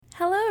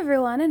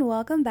everyone, and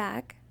welcome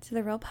back to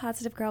the Real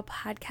Positive Girl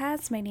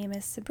podcast. My name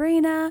is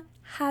Sabrina.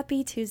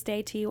 Happy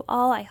Tuesday to you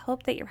all. I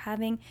hope that you're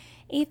having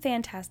a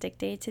fantastic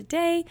day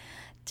today.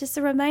 Just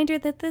a reminder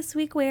that this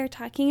week we are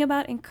talking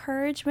about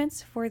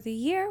encouragements for the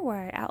year,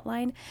 where I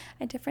outline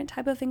a different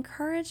type of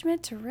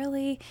encouragement to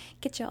really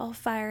get you all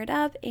fired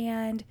up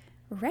and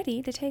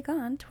ready to take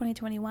on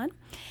 2021.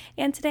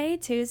 And today,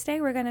 Tuesday,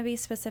 we're going to be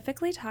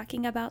specifically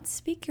talking about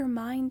speak your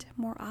mind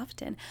more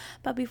often.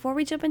 But before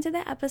we jump into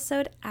the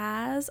episode,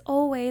 as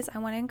always, I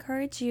want to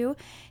encourage you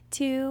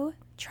to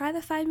try the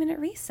 5-minute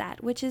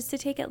reset, which is to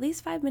take at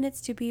least 5 minutes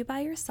to be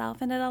by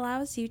yourself, and it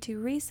allows you to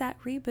reset,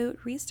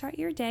 reboot, restart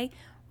your day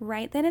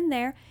right then and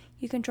there.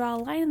 You can draw a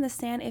line in the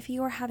sand if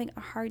you are having a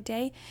hard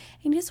day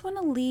and you just want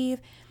to leave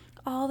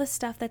all the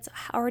stuff that's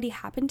already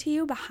happened to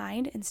you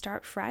behind and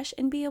start fresh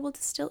and be able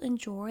to still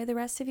enjoy the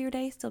rest of your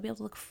day, still be able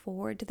to look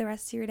forward to the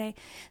rest of your day,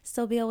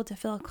 still be able to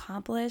feel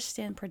accomplished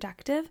and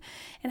productive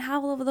and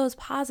have all of those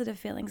positive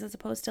feelings as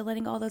opposed to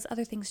letting all those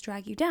other things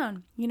drag you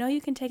down. You know,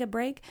 you can take a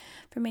break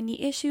from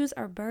any issues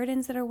or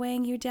burdens that are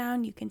weighing you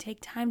down. You can take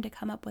time to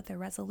come up with a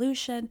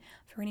resolution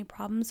for any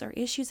problems or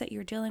issues that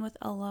you're dealing with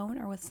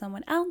alone or with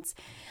someone else.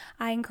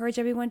 I encourage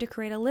everyone to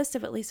create a list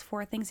of at least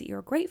 4 things that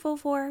you're grateful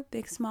for,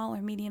 big, small,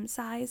 or medium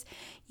size.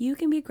 You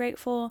can be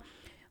grateful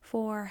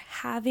for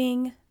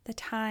having the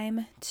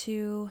time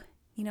to,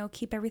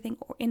 keep everything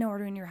in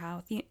order in your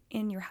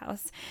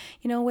house.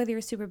 Whether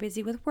you're super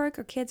busy with work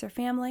or kids or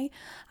family,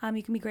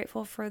 you can be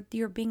grateful for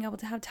your being able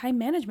to have time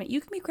management.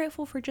 You can be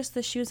grateful for just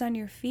the shoes on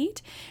your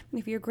feet.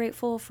 If you're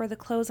grateful for the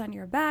clothes on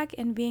your back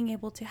and being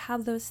able to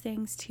have those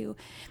things to,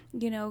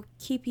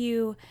 keep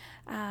you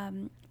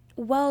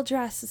well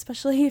dressed,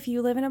 especially if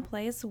you live in a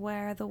place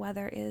where the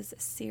weather is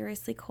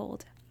seriously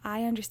cold.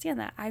 I understand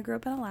that. I grew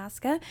up in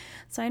Alaska,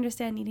 so I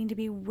understand needing to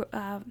be,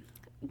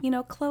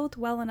 clothed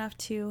well enough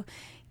to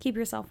keep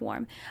yourself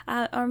warm.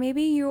 Or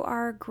maybe you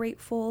are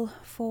grateful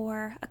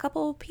for a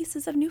couple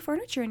pieces of new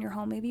furniture in your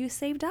home. Maybe you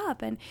saved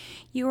up and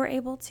you were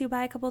able to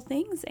buy a couple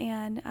things,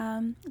 and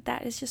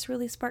that has just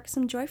really sparked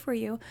some joy for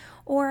you.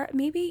 Or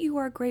maybe you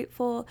are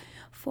grateful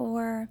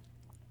for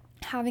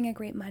having a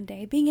great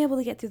Monday, being able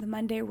to get through the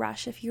Monday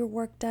rush if your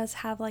work does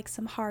have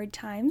some hard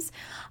times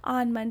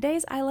on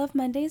Mondays. I love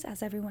Mondays,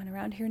 as everyone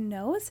around here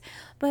knows,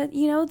 but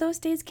those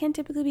days can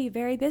typically be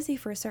very busy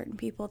for certain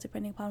people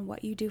depending upon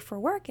what you do for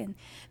work, and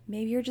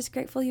maybe you're just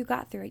grateful you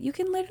got through it. You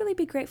can literally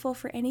be grateful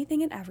for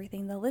anything and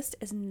everything. The list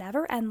is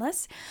never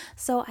endless,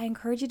 so I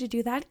encourage you to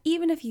do that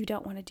even if you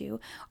don't want to do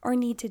or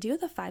need to do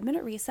the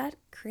 5-minute reset.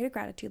 Create a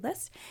gratitude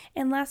list,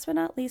 and last but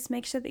not least,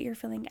 make sure that you're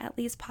feeling at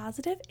least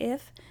positive,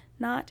 if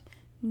not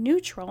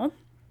neutral.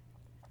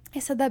 I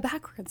said that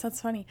backwards.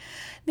 That's funny.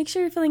 Make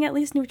sure you're feeling at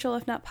least neutral,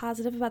 if not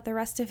positive, about the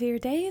rest of your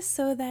day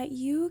so that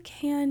you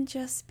can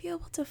just be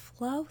able to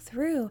flow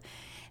through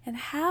and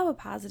have a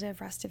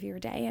positive rest of your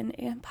day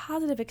and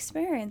positive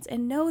experience,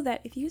 and know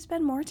that if you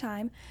spend more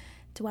time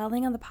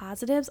dwelling on the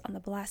positives, on the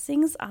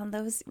blessings, on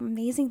those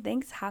amazing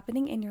things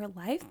happening in your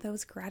life,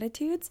 those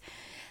gratitudes,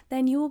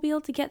 then you will be able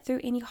to get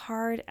through any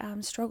hard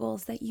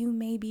struggles that you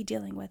may be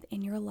dealing with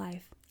in your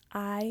life.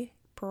 I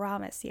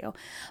promise you.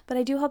 But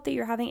I do hope that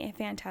you're having a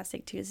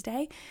fantastic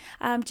Tuesday.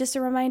 Just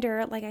a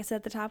reminder, like I said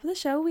at the top of the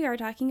show, we are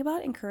talking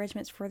about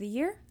encouragements for the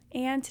year.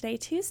 And today,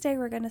 Tuesday,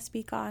 we're going to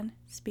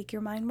speak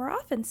your mind more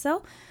often.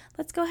 So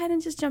let's go ahead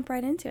and just jump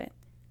right into it.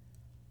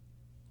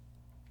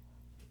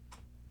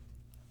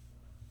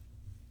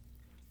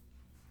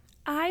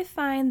 I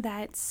find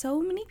that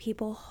so many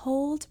people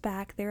hold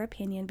back their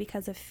opinion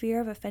because of fear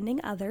of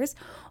offending others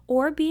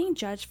or being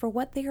judged for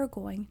what they are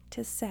going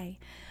to say.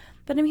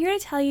 But I'm here to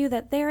tell you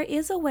that there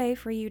is a way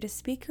for you to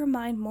speak your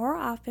mind more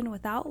often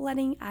without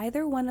letting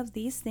either one of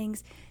these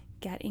things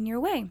get in your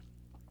way.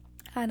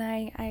 And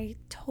I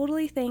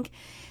totally think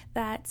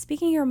that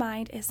speaking your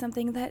mind is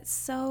something that's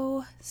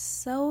so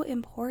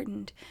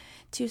important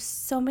to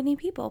so many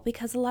people,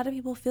 because a lot of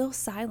people feel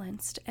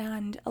silenced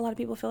and a lot of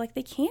people feel like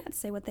they can't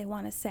say what they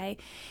want to say.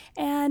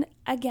 And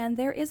again,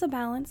 there is a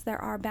balance.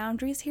 There are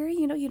boundaries here.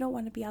 You don't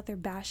want to be out there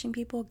bashing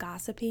people,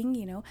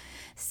 gossiping,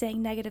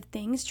 saying negative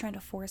things, trying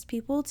to force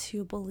people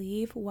to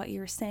believe what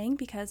you're saying,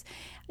 because,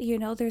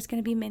 there's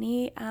going to be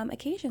many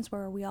occasions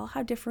where we all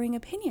have differing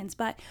opinions,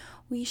 but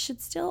we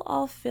should still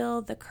all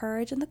feel the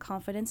courage and the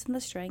confidence and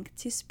the strength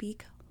to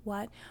speak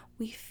what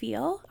we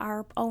feel,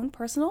 our own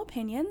personal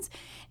opinions,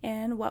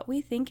 and what we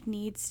think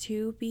needs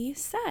to be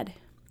said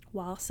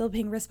while still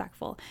being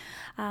respectful.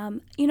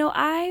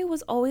 I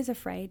was always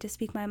afraid to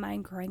speak my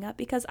mind growing up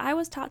because I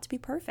was taught to be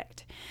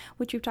perfect,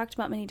 which we've talked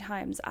about many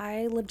times.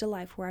 I lived a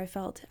life where I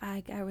felt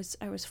I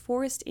was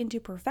forced into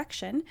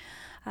perfection,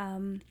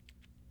 and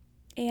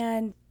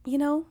it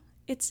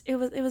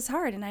was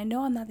hard. And I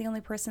know I'm not the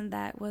only person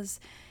that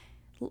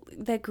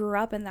grew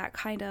up in that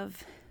kind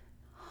of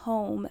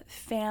home,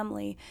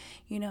 family,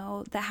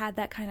 that had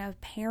that kind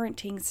of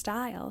parenting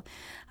style.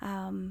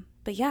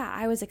 But yeah,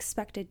 I was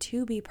expected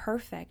to be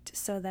perfect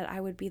so that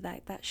I would be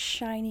that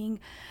shining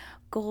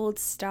gold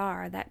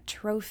star, that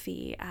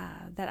trophy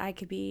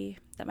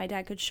that my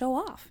dad could show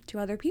off to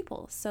other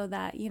people, so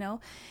that,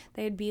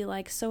 they'd be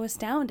like so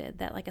astounded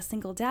that like a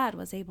single dad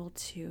was able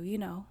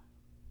to,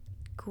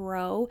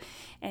 grow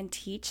and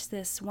teach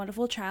this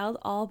wonderful child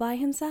all by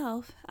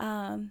himself,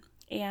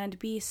 and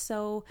be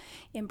so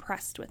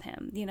impressed with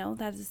him.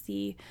 That is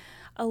the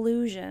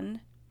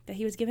illusion that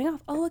he was giving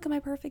off. Oh, look at my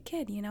perfect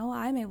kid.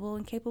 I'm able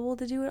and capable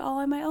to do it all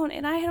on my own.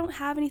 And I don't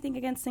have anything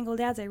against single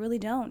dads. I really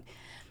don't.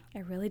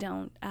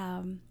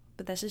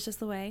 But this is just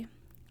the way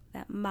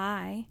that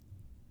my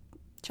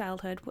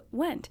childhood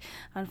went,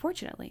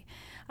 unfortunately.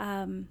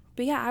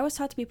 But yeah, I was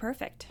taught to be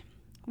perfect,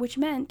 which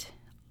meant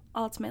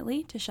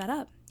ultimately to shut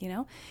up,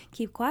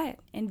 keep quiet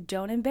and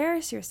don't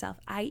embarrass yourself,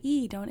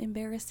 i.e. don't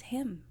embarrass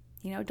him.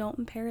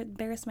 Don't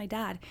embarrass my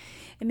dad.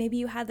 And maybe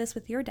you had this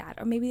with your dad,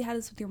 or maybe you had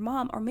this with your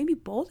mom, or maybe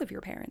both of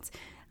your parents.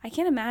 I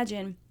can't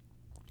imagine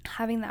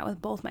having that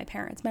with both my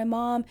parents. My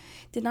mom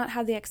did not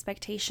have the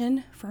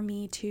expectation for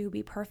me to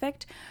be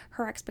perfect.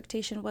 Her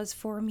expectation was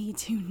for me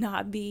to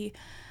not be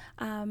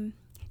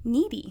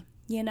needy,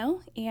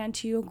 and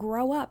to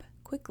grow up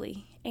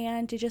quickly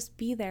and to just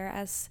be there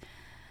as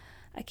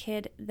a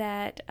kid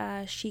that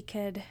she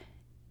could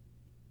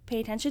pay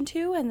attention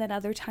to, and then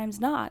other times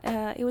not.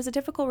 It was a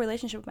difficult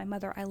relationship with my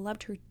mother. I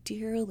loved her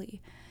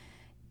dearly,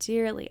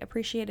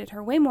 appreciated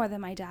her way more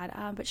than my dad,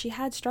 but she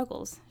had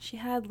struggles. She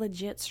had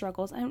legit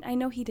struggles. I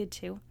know he did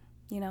too,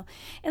 and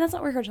that's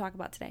not what we're here to talk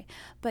about today.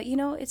 But,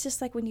 it's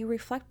just like when you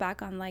reflect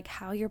back on like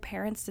how your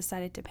parents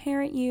decided to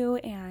parent you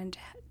and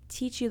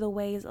teach you the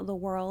ways of the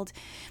world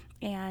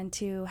and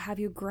to have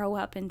you grow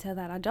up into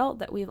that adult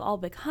that we've all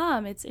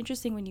become, it's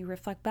interesting when you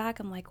reflect back.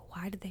 I'm like,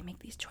 why did they make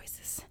these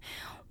choices?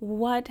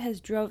 What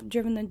has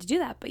driven them to do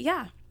that? But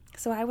yeah,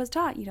 so I was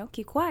taught,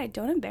 keep quiet,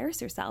 don't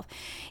embarrass yourself,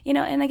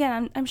 and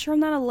again, I'm sure I'm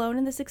not alone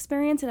in this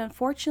experience, and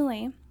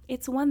unfortunately,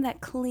 it's one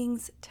that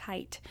clings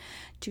tight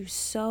to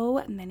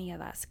so many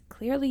of us.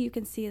 Clearly, you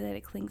can see that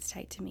it clings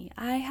tight to me.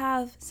 I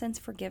have since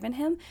forgiven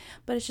him,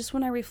 but it's just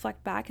when I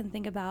reflect back and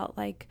think about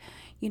like,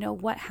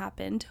 what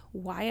happened,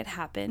 why it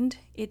happened,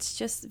 it's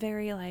just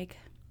very like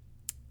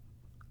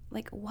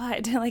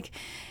what? Like,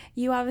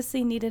 you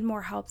obviously needed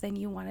more help than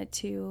you wanted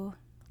to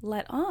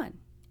let on.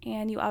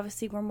 And you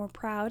obviously were more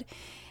proud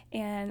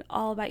and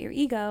all about your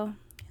ego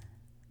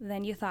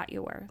than you thought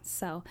you were.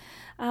 So,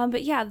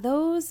 but yeah,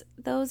 those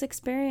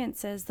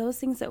experiences, those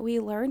things that we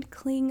learned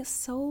cling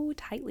so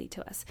tightly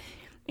to us.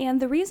 And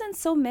the reason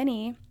so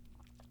many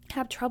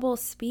have trouble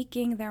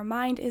speaking their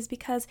mind is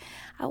because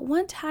at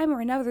one time or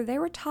another, they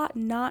were taught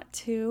not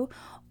to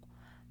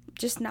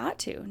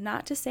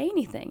say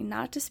anything,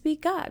 not to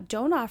speak up,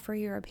 don't offer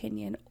your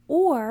opinion,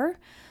 or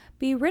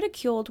be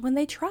ridiculed when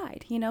they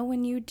tried,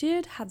 when you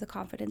did have the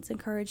confidence and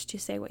courage to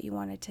say what you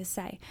wanted to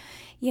say.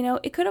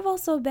 It could have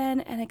also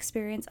been an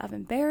experience of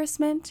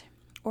embarrassment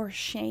or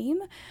shame.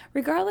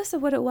 Regardless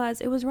of what it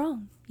was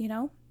wrong,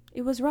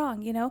 it was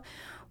wrong,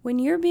 When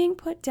you're being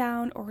put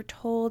down or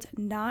told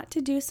not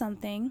to do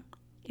something,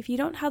 if you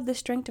don't have the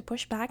strength to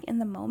push back in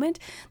the moment,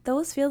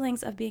 those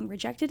feelings of being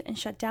rejected and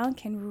shut down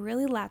can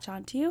really latch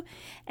onto you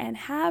and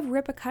have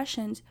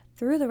repercussions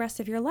through the rest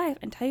of your life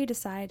until you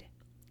decide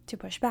to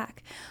push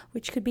back,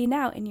 which could be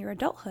now in your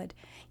adulthood.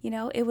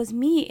 It was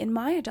me in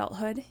my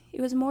adulthood.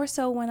 It was more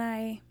so when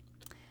I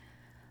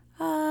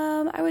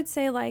would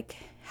say like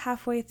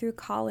halfway through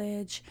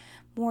college,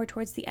 more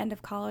towards the end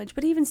of college,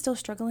 but even still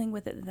struggling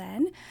with it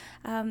then,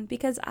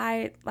 because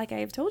like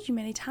I've told you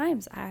many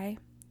times, I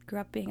grew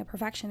up being a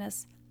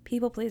perfectionist,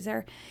 people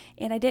pleaser,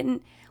 and I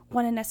didn't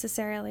want to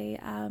necessarily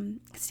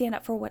stand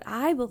up for what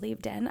I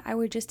believed in. I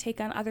would just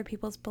take on other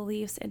people's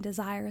beliefs and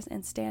desires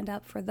and stand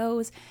up for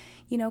those,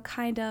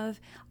 kind of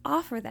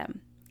offer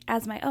them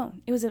as my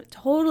own. I was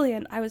totally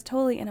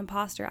an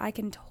imposter. I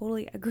can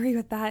totally agree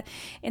with that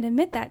and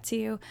admit that to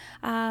you.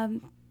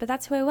 But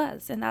that's who I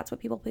was, and that's what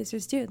people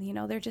pleasers do.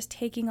 They're just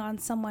taking on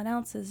someone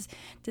else's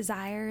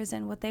desires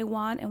and what they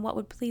want and what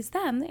would please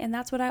them, and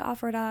that's what I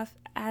offered off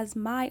as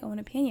my own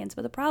opinions.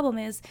 But the problem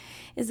is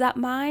that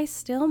my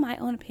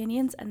own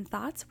opinions and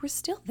thoughts were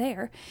still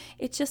there.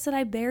 It's just that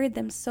I buried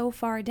them so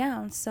far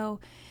down. So,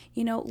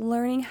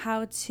 learning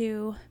how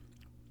to,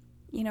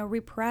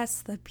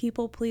 repress the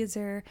people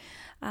pleaser,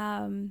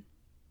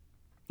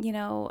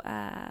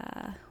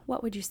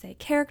 what would you say,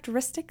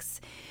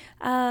 characteristics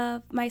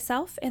of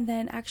myself, and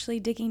then actually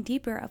digging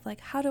deeper of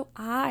like, how do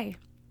I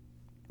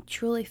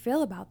truly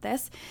feel about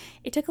this?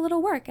 It took a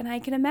little work, and I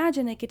can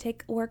imagine it could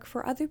take work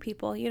for other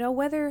people,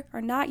 whether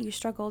or not you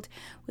struggled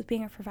with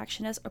being a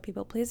perfectionist or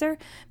people pleaser.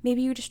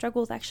 Maybe you just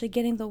struggle with actually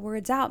getting the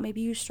words out.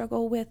 Maybe you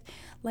struggle with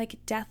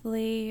like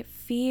deathly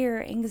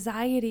fear,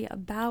 anxiety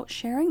about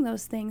sharing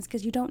those things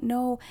because you don't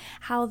know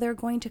how they're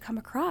going to come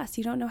across.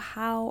 You don't know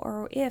how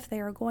or if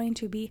they are going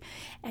to be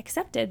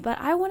accepted. But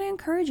I want to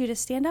encourage you to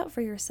stand up for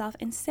yourself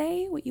and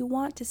say what you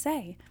want to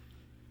say,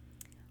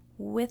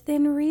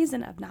 within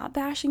reason of not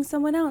bashing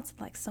someone else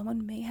like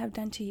someone may have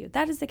done to you.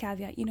 That is the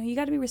caveat. You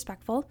got to be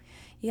respectful,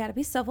 you got to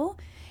be civil,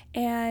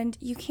 and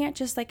you can't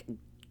just like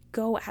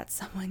go at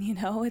someone,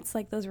 It's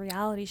like those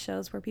reality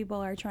shows where people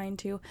are trying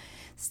to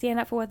stand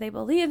up for what they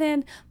believe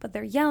in, but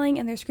they're yelling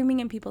and they're screaming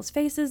in people's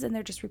faces and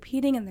they're just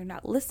repeating and they're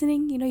not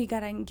listening. You got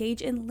to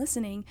engage in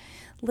listening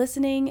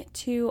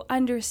to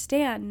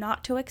understand,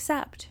 not to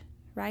accept,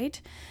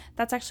 right?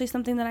 That's actually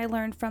something that I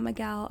learned from a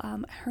gal.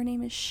 Her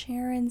name is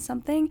Sharon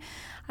something.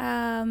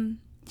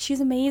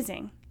 She's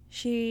amazing.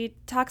 She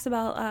talks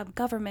about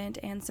government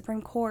and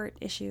Supreme Court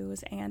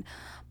issues and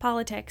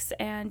politics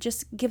and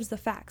just gives the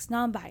facts,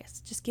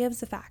 non-biased, just gives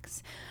the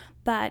facts.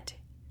 But,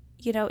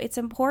 it's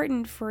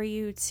important for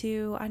you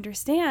to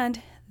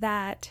understand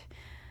that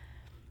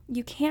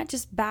you can't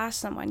just bash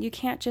someone. You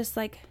can't just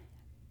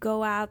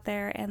go out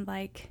there and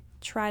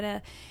try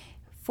to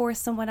force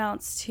someone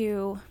else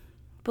to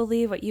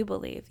believe what you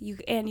believe.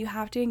 You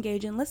have to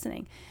engage in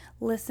listening.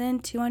 Listen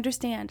to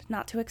understand,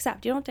 not to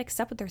accept. You don't have to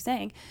accept what they're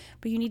saying,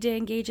 but you need to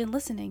engage in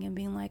listening and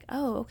being like,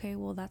 oh, okay,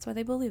 well, that's why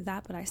they believe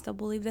that, but I still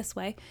believe this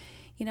way,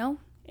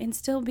 and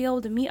still be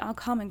able to meet on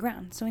common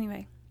ground. So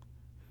anyway,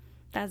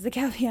 that's the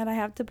caveat I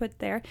have to put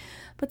there.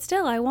 But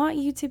still, I want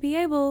you to be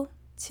able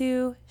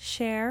to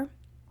share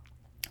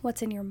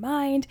what's in your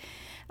mind,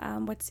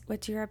 what's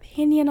your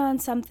opinion on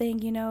something.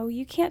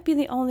 You can't be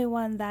the only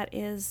one that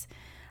is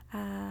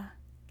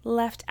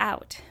left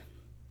out.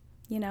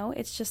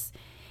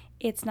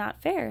 It's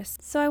not fair.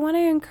 So I want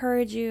to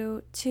encourage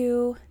you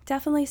to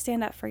definitely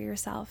stand up for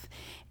yourself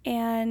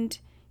and,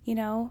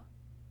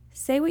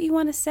 say what you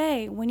want to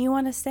say when you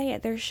want to say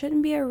it. There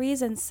shouldn't be a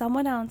reason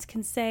someone else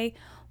can say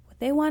what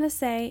they want to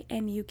say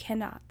and you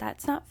cannot.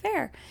 That's not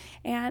fair.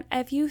 And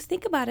if you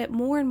think about it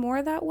more and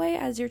more that way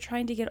as you're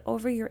trying to get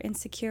over your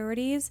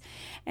insecurities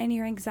and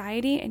your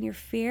anxiety and your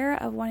fear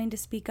of wanting to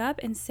speak up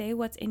and say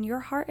what's in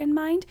your heart and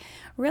mind,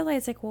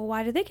 realize well,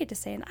 why do they get to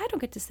say it and I don't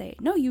get to say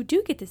it? No, you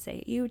do get to say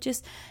it. You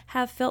just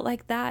have felt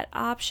like that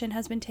option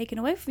has been taken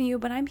away from you,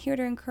 but I'm here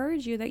to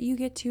encourage you that you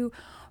get to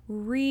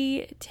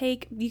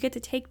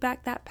take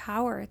back that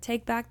power,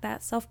 take back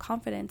that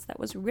self-confidence that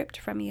was ripped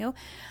from you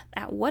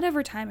at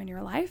whatever time in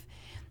your life,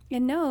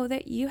 and know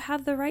that you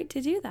have the right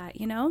to do that.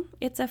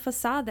 It's a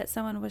facade that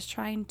someone was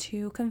trying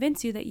to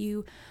convince you that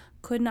you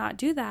could not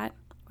do that,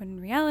 when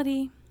in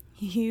reality,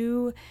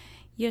 you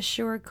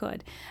sure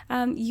could.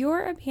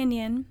 Your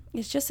opinion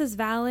is just as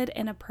valid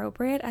and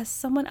appropriate as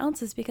someone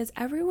else's because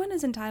everyone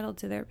is entitled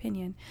to their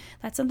opinion.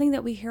 That's something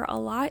that we hear a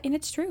lot, and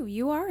it's true.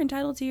 You are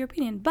entitled to your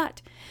opinion,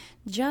 but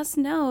just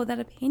know that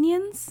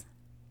opinions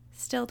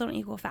still don't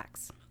equal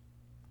facts.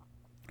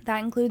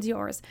 That includes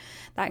yours.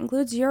 That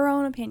includes your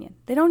own opinion.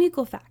 They don't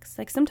equal facts.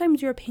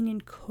 Sometimes your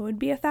opinion could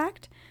be a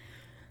fact,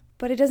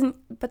 but it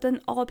doesn't. But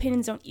then all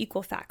opinions don't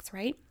equal facts,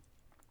 right?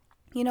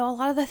 A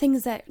lot of the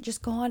things that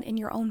just go on in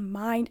your own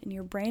mind and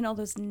your brain, all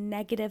those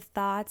negative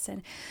thoughts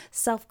and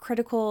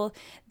self-critical,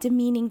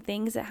 demeaning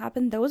things that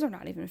happen, those are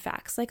not even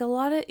facts. A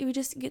lot of we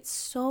just get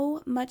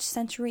so much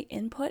sensory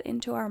input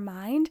into our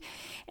mind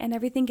and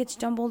everything gets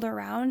jumbled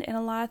around, and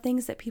a lot of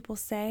things that people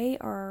say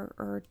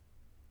or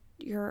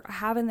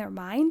have in their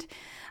mind,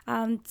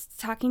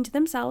 talking to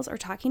themselves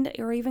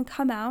or even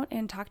come out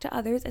and talk to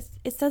others,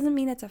 it doesn't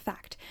mean it's a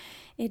fact.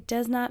 It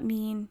does not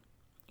mean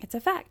it's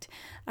a fact.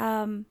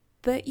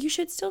 But you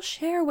should still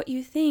share what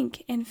you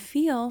think and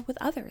feel with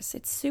others.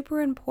 It's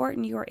super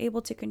important you are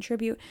able to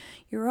contribute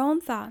your own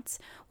thoughts,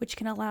 which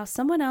can allow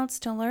someone else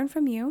to learn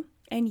from you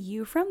and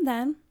you from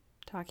them,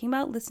 talking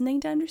about listening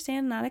to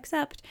understand, not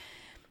accept,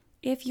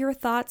 if your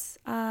thoughts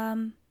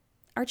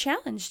are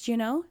challenged,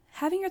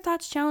 Having your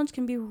thoughts challenged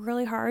can be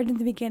really hard in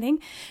the beginning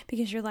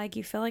because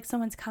you feel like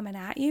someone's coming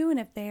at you, and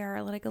if they are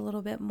a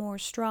little bit more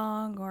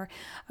strong or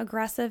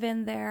aggressive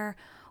in their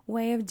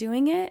way of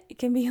doing it, it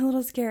can be a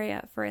little scary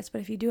at first,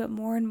 but if you do it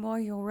more and more,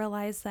 you'll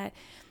realize that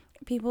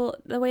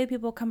the way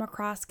people come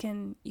across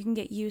you can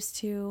get used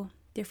to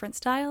different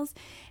styles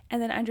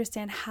and then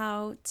understand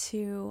how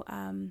to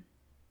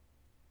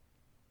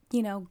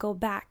go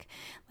back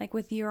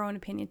with your own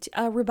opinion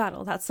to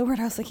rebuttal. That's the word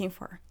I was looking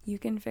for. You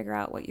can figure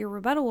out what your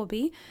rebuttal will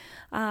be,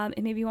 and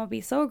maybe you won't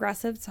be so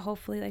aggressive to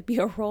hopefully be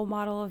a role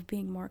model of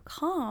being more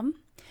calm.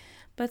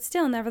 But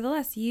still,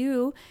 nevertheless,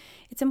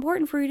 it's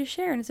important for you to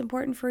share, and it's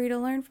important for you to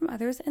learn from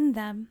others and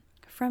them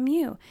from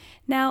you.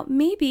 Now,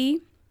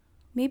 maybe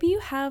you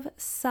have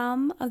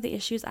some of the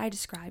issues I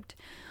described,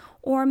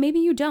 or maybe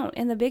you don't.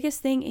 And the biggest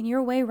thing in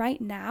your way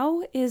right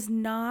now is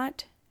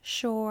not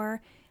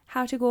sure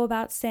how to go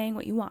about saying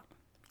what you want.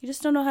 You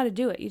just don't know how to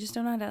do it. You just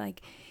don't know how to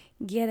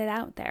get it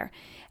out there.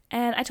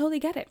 And I totally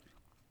get it.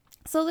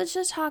 So let's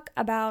just talk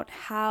about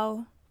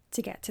how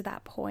to get to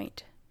that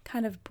point.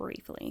 Kind of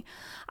briefly,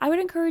 I would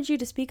encourage you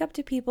to speak up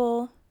to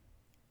people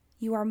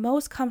you are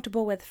most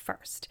comfortable with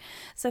first.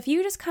 So if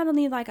you just kind of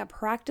need a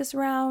practice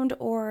round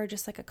or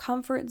just a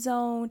comfort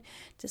zone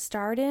to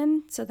start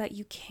in so that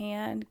you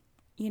can,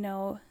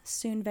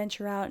 soon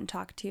venture out and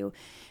talk to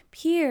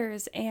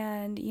peers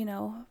and,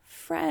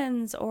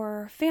 friends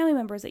or family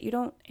members that you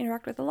don't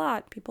interact with a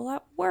lot, people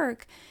at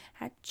work,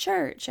 at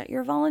church, at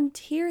your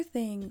volunteer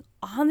thing,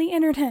 on the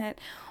internet,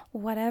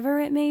 whatever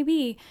it may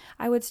be.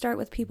 I would start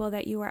with people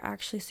that you are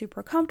actually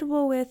super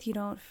comfortable with. You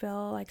don't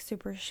feel like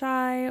super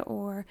shy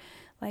or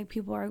like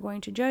people are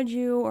going to judge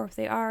you, or if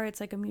they are,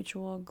 it's like a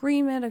mutual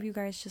agreement of you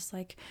guys just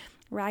like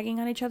ragging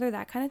on each other,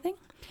 that kind of thing.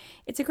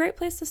 It's a great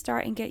place to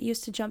start and get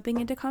used to jumping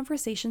into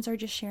conversations or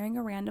just sharing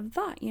a random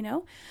thought, you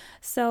know?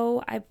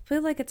 So I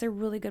feel like it's a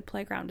really good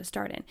playground to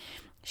start in.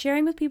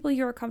 Sharing with people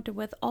you're comfortable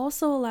with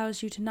also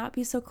allows you to not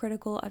be so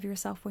critical of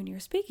yourself when you're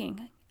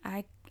speaking.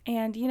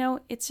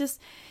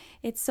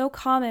 It's so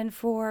common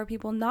for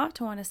people not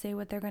to want to say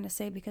what they're going to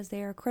say because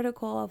they are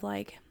critical of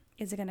like,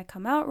 is it going to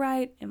come out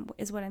right? And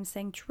is what I'm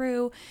saying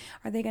true?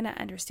 Are they going to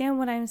understand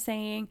what I'm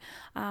saying?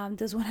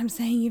 Does what I'm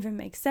saying even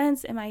make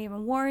sense? Am I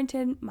even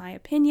warranted? My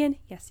opinion?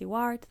 Yes, you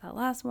are. To that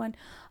last one,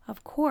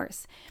 of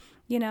course.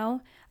 You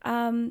know?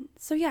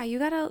 So yeah, you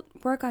got to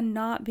work on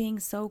not being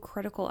so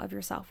critical of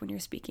yourself when you're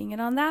speaking.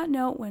 And on that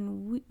note,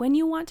 when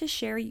you want to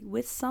share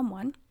with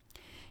someone,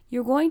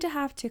 you're going to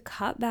have to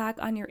cut back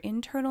on your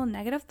internal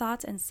negative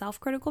thoughts and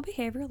self-critical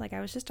behavior, like I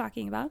was just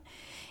talking about.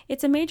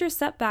 It's a major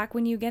setback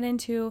when you get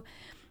into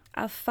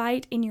a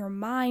fight in your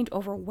mind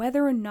over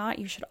whether or not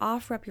you should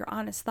offer up your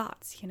honest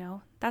thoughts, you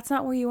know? That's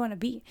not where you want to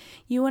be.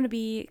 You want to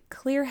be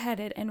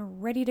clear-headed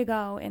and ready to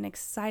go and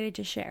excited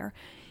to share.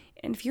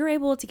 And if you're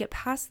able to get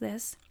past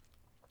this,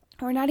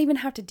 or not even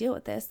have to deal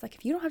with this, like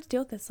if you don't have to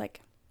deal with this,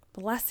 like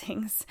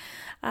blessings,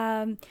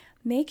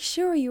 make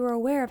sure you are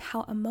aware of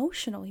how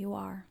emotional you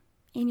are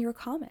in your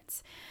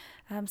comments.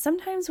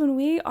 Sometimes when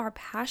we are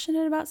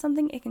passionate about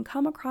something, it can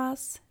come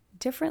across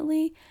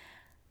differently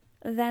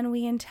than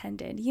we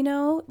intended. You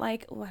know,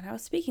 like when I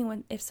was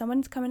speaking, if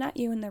someone's coming at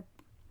you and they're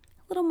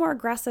a little more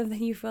aggressive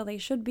than you feel they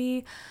should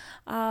be,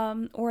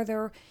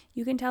 or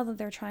you can tell that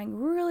they're trying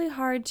really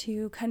hard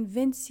to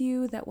convince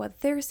you that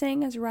what they're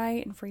saying is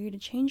right and for you to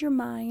change your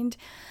mind,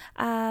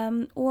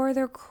 or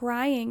they're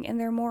crying and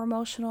they're more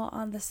emotional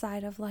on the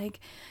side of like,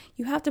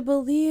 you have to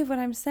believe what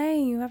I'm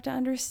saying, you have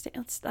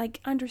to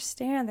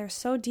understand. They're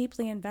so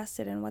deeply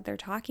invested in what they're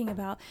talking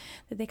about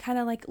that they kind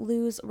of like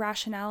lose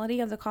rationality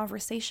of the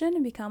conversation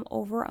and become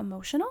over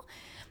emotional.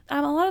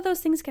 A lot of those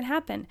things can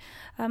happen,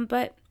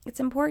 but it's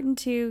important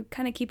to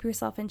kind of keep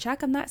yourself in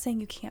check. I'm not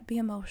saying you can't be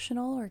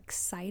emotional or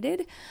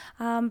excited,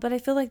 but I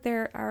feel like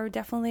there's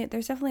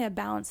definitely a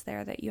balance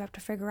there that you have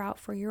to figure out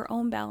for your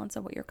own balance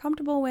of what you're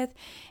comfortable with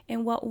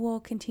and what will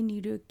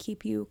continue to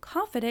keep you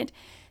confident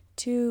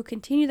to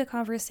continue the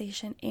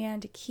conversation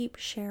and to keep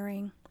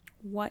sharing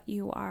what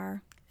you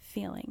are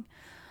feeling.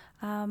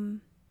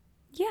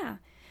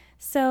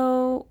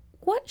 So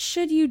what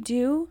should you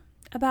do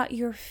about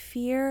your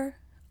fear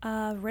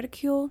of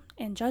ridicule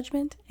and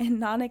judgment and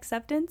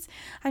non-acceptance?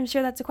 I'm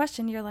sure that's a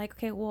question. You're like,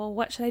 okay, well,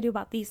 what should I do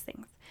about these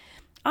things?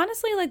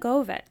 Honestly, let go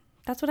of it.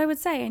 That's what I would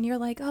say. And you're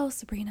like, oh,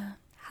 Sabrina,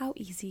 how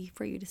easy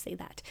for you to say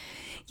that.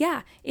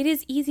 Yeah, it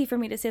is easy for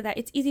me to say that.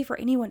 It's easy for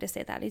anyone to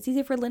say that. It's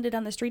easy for Linda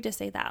down the street to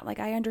say that. Like,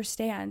 I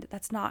understand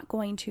that's not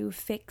going to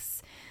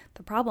fix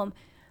the problem,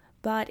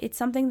 but it's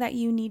something that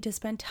you need to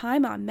spend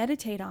time on,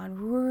 meditate on,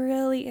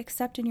 really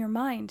accept in your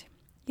mind.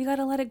 You got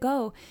to let it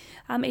go.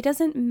 It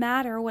doesn't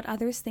matter what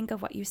others think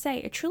of what you say.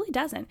 It truly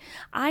doesn't.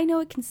 I know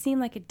it can seem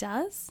like it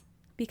does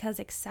because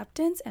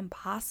acceptance and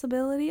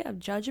possibility of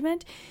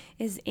judgment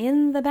is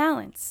in the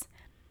balance.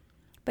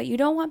 But you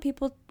don't want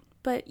people,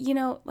 don't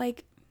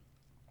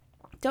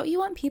you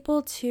want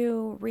people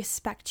to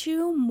respect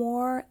you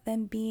more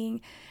than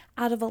being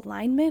out of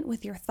alignment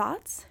with your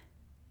thoughts?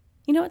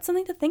 You know, it's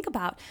something to think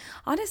about.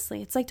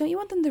 Honestly, it's like, don't you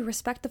want them to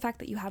respect the fact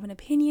that you have an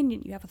opinion,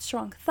 you have a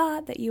strong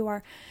thought, that you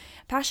are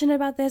passionate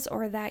about this,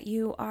 or that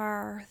you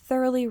are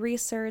thoroughly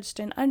researched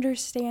and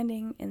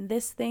understanding in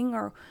this thing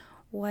or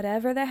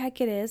whatever the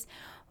heck it is,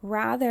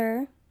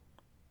 rather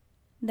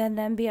than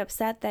them be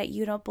upset that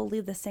you don't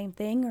believe the same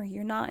thing or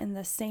you're not in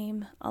the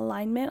same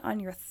alignment on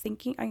your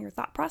thinking, on your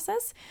thought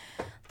process?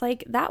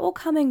 Like, that will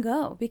come and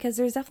go because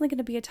there's definitely going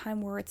to be a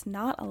time where it's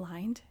not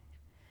aligned.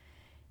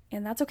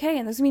 And that's okay.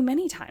 And there's going to be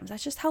many times.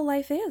 That's just how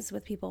life is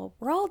with people.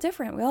 We're all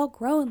different. We all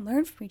grow and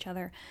learn from each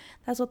other.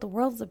 That's what the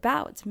world's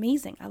about. It's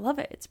amazing. I love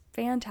it. It's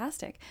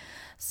fantastic.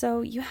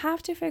 So you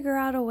have to figure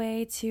out a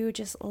way to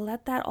just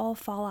let that all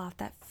fall off,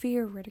 that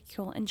fear,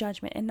 ridicule, and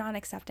judgment and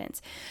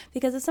non-acceptance.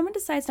 Because if someone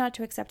decides not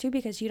to accept you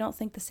because you don't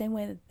think the same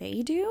way that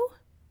they do,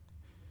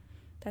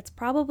 that's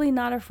probably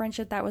not a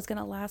friendship that was going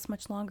to last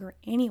much longer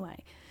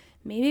anyway.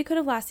 Maybe it could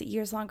have lasted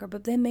years longer,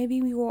 but then maybe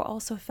you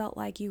also felt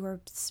like you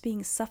were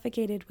being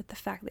suffocated with the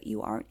fact that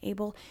you aren't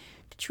able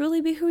to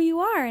truly be who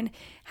you are and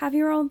have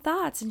your own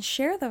thoughts and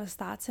share those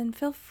thoughts and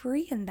feel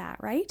free in that,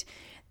 right?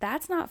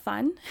 That's not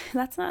fun.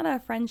 That's not a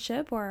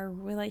friendship or a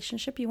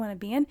relationship you want to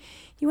be in.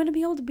 You want to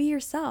be able to be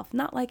yourself,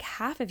 not like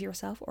half of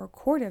yourself or a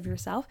quarter of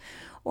yourself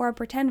or a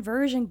pretend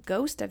version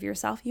ghost of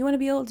yourself. You want to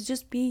be able to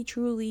just be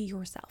truly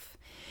yourself.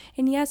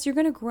 And yes, you're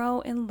going to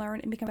grow and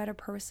learn and become a better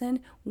person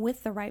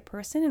with the right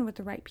person and with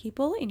the right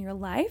people in your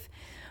life.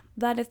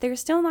 But if they're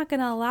still not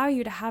going to allow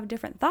you to have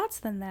different thoughts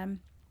than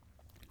them,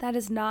 That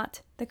is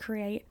not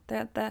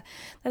that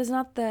is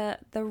not the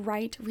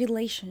right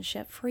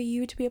relationship for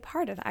you to be a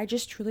part of. I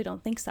just truly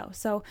don't think so.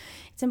 So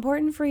it's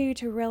important for you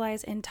to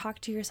realize and talk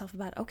to yourself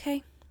about,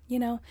 okay,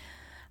 I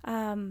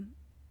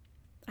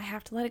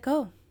have to let it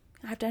go.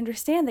 I have to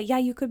understand that, yeah,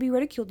 you could be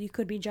ridiculed, you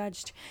could be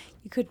judged,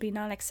 you could be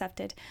not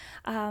accepted.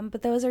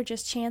 But those are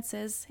just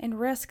chances and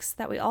risks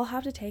that we all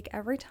have to take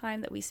every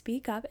time that we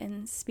speak up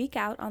and speak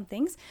out on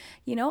things.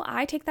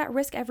 I take that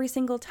risk every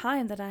single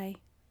time that I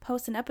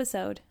post an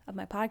episode of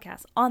my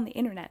podcast on the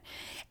internet.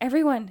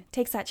 Everyone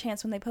takes that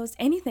chance when they post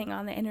anything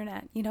on the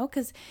internet,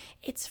 because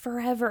it's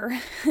forever.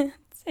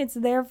 It's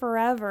there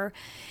forever.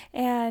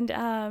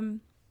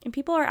 And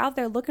people are out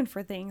there looking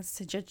for things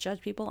to judge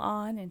people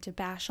on and to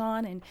bash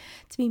on and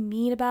to be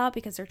mean about,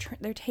 because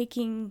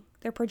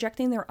they're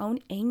projecting their own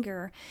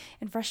anger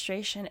and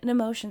frustration and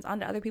emotions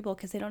onto other people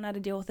because they don't know how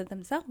to deal with it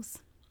themselves,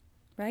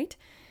 right?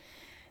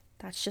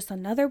 That's just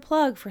another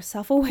plug for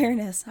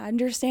self-awareness.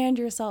 Understand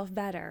yourself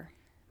better.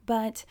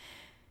 But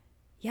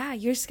yeah,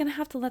 you're just going to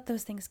have to let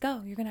those things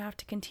go. You're going to have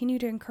to continue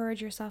to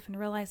encourage yourself and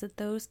realize that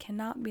those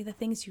cannot be the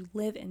things you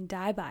live and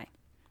die by.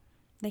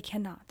 They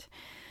cannot.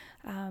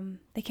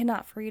 They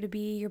cannot, for you to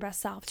be your best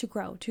self, to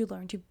grow, to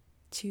learn,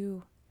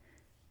 to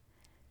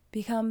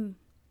become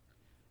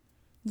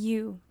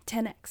you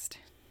 10x,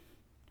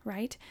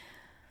 right?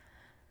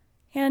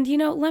 And,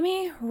 let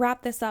me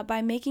wrap this up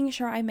by making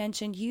sure I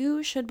mentioned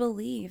you should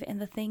believe in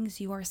the things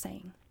you are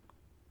saying.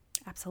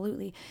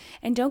 Absolutely.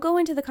 And don't go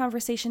into the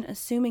conversation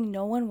assuming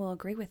no one will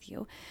agree with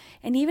you.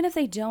 And even if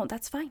they don't,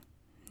 that's fine.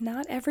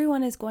 Not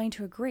everyone is going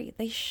to agree.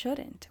 They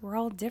shouldn't. We're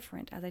all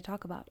different, as I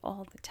talk about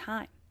all the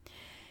time.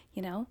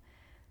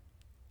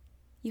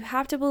 You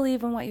have to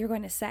believe in what you're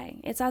going to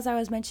say. It's as I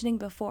was mentioning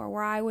before,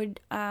 where I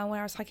would, when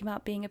I was talking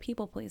about being a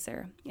people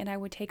pleaser, and I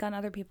would take on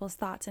other people's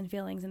thoughts and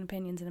feelings and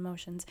opinions and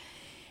emotions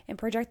and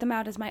project them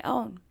out as my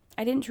own.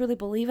 I didn't truly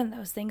believe in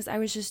those things. I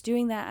was just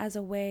doing that as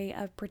a way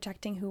of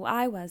protecting who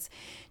I was,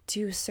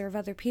 to serve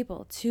other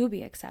people, to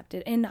be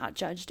accepted and not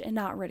judged and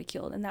not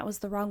ridiculed. And that was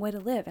the wrong way to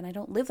live. And I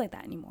don't live like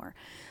that anymore.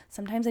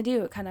 Sometimes I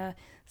do. It kind of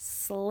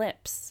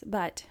slips,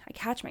 but I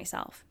catch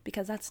myself,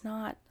 because that's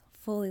not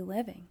fully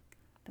living.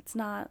 That's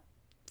not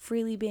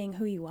freely being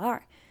who you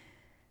are.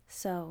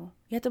 So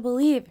you have to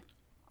believe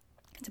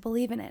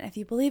in it. If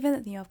you believe in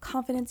it, then you have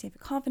confidence. You have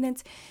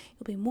confidence,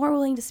 you'll be more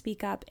willing to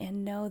speak up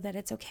and know that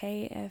it's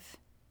okay if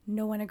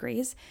no one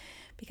agrees,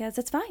 because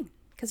it's fine.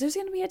 Because there's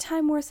going to be a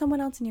time where someone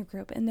else in your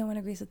group and no one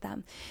agrees with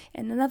them,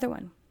 and another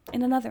one,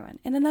 and another one,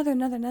 and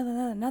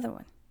another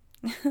one.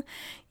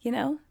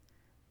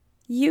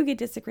 You get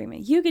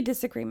disagreement. You get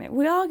disagreement.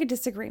 We all get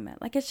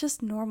disagreement. Like, it's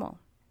just normal.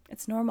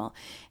 It's normal.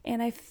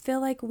 And I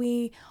feel like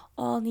we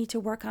all need to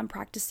work on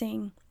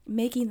practicing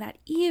making that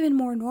even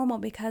more normal,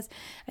 because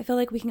I feel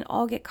like we can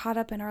all get caught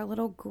up in our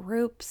little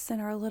groups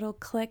and our little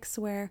cliques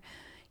where,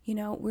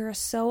 we're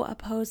so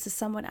opposed to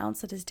someone else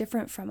that is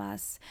different from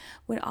us,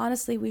 when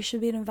honestly we should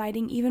be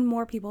inviting even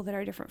more people that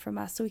are different from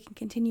us so we can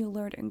continue to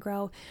learn and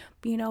grow,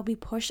 be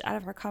pushed out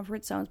of our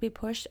comfort zones, be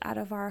pushed out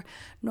of our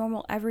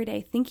normal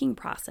everyday thinking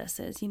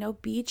processes,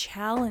 be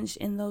challenged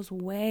in those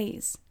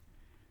ways.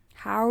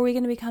 How are we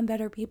going to become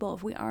better people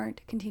if we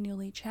aren't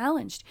continually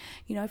challenged?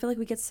 I feel like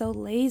we get so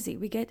lazy.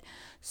 We get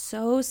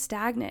so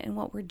stagnant in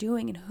what we're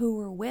doing and who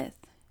we're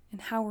with and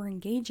how we're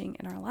engaging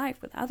in our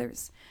life with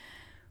others.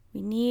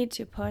 We need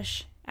to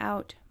push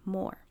out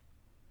more.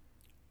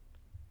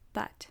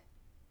 But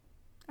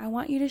I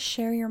want you to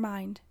share your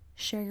mind,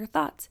 share your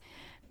thoughts,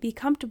 be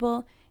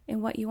comfortable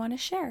in what you want to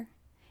share.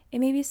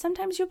 And maybe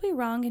sometimes you'll be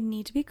wrong and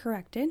need to be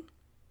corrected,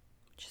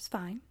 which is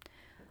fine.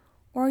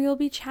 Or you'll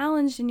be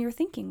challenged in your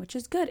thinking, which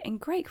is good and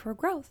great for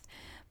growth.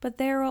 But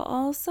there will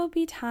also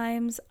be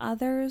times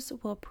others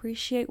will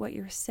appreciate what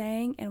you're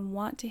saying and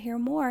want to hear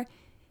more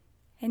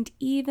and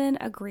even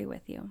agree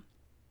with you.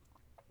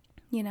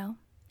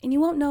 And you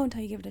won't know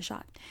until you give it a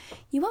shot.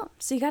 You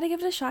won't. So you got to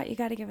give it a shot. You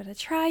got to give it a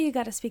try. You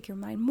got to speak your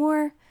mind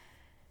more.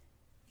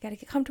 You got to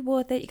get comfortable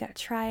with it. You got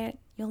to try it.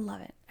 You'll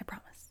love it. I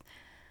promise.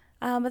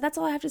 But that's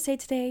all I have to say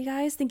today,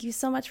 guys. Thank you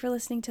so much for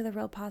listening to the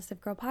Real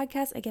Positive Girl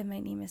podcast. Again, my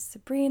name is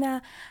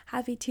Sabrina.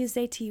 Happy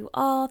Tuesday to you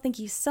all. Thank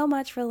you so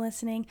much for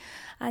listening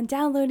and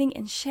downloading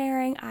and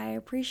sharing. I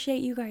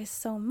appreciate you guys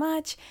so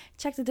much.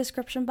 Check the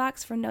description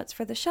box for notes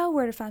for the show,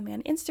 where to find me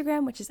on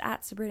Instagram, which is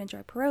at Sabrina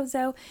Joy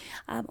Perozzo,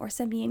 or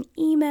send me an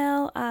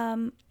email.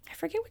 I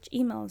forget which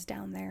email is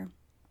down there.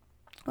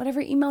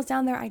 Whatever email's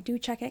down there, I do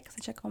check it because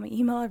I check all my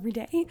email every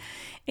day.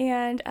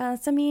 And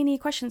send me any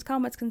questions,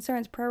 comments,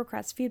 concerns, prayer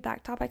requests,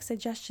 feedback, topic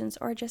suggestions,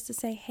 or just to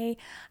say hey,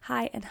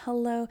 hi, and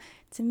hello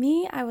to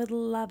me. I would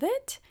love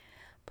it.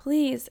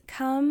 Please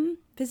come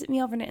visit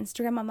me over on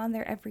Instagram. I'm on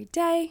there every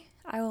day.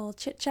 I will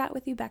chit chat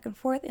with you back and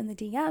forth in the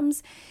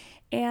DMs.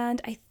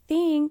 And I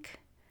think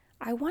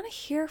I want to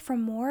hear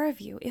from more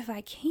of you if I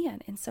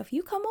can. And so if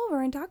you come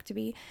over and talk to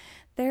me,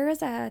 there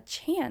is a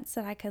chance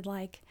that I could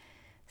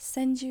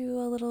send you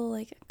a little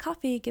like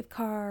coffee gift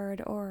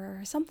card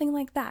or something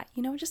like that,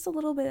 just a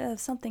little bit of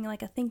something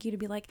like a thank you, to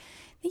be like,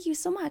 thank you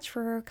so much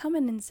for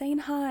coming and saying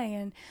hi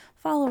and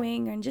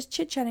following and just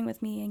chit-chatting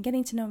with me and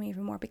getting to know me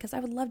even more, because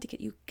I would love to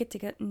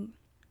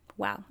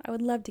I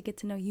would love to get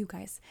to know you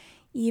guys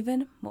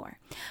even more.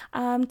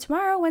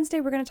 Tomorrow,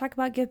 Wednesday, we're going to talk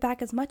about give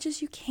back as much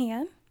as you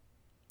can,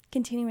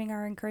 continuing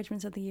our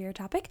encouragements of the year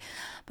topic.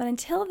 But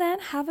until then,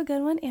 have a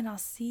good one, and I'll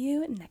see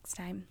you next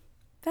time.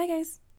 Bye, guys.